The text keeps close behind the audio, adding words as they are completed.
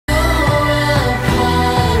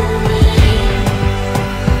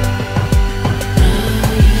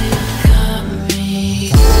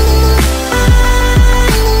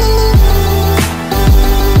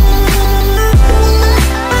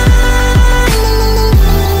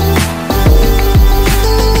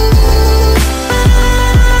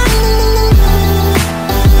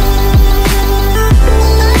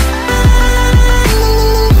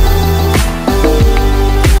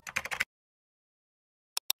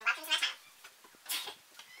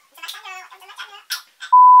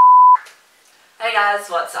Hey guys,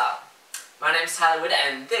 what's up? My name's Tyler Wood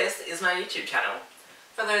and this is my YouTube channel.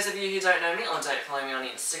 For those of you who don't know me or don't follow me on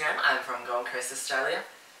Instagram, I'm from Gold Coast, Australia,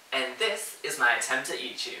 and this is my attempt at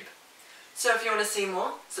YouTube. So if you want to see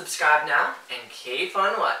more, subscribe now and keep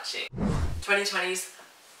on watching. 2020's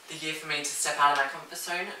the year for me to step out of my comfort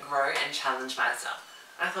zone, grow and challenge myself.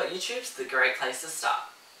 I thought YouTube's the great place to start.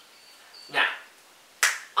 Now,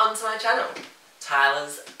 onto my channel,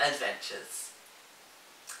 Tyler's Adventures.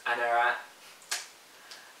 I know, right?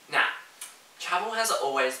 Now, travel has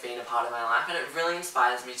always been a part of my life and it really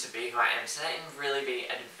inspires me to be who I am today and really be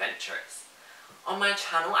adventurous. On my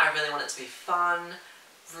channel, I really want it to be fun,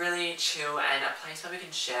 really chill and a place where we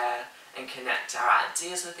can share and connect our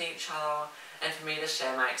ideas with each other and for me to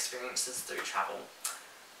share my experiences through travel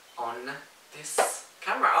on this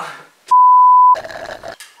camera.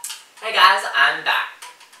 Hey guys, I'm back.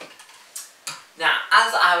 Now,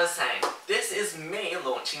 as I was saying, this is me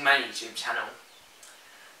launching my YouTube channel.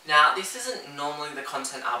 Now, this isn't normally the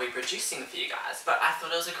content I'll be producing for you guys, but I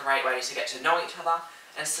thought it was a great way to get to know each other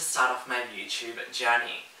and to start off my YouTube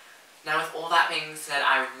journey. Now, with all that being said,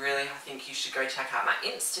 I think you should go check out my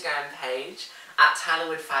Instagram page at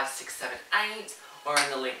TylerWood5678 or in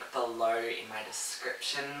the link below in my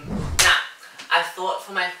description. Now, I thought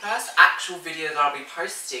for my first actual video that I'll be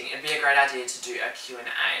posting, it'd be a great idea to do a Q&A.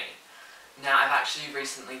 Now, I've actually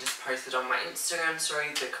recently just posted on my Instagram story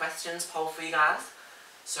the questions poll for you guys.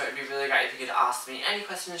 So it'd be really great if you could ask me any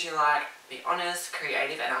questions you like, be honest,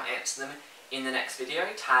 creative, and I'll answer them in the next video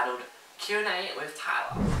titled Q&A with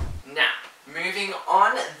Tyler. Now, moving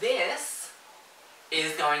on, this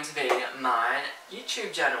is going to be my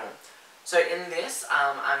YouTube channel. So in this,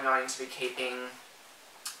 I'm going to be keeping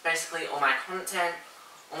basically all my content,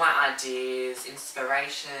 all my ideas,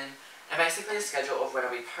 inspiration, and basically a schedule of when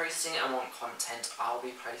I'll be posting and what content I'll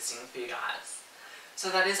be posting for you guys. So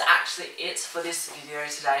that is actually it for this video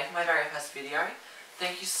today, for my very first video.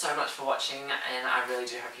 Thank you so much for watching and I really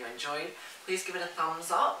do hope you enjoyed. Please give it a thumbs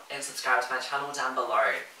up and subscribe to my channel down below.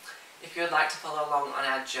 If you would like to follow along on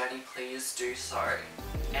our journey, please do so.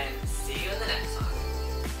 And see you in the next one.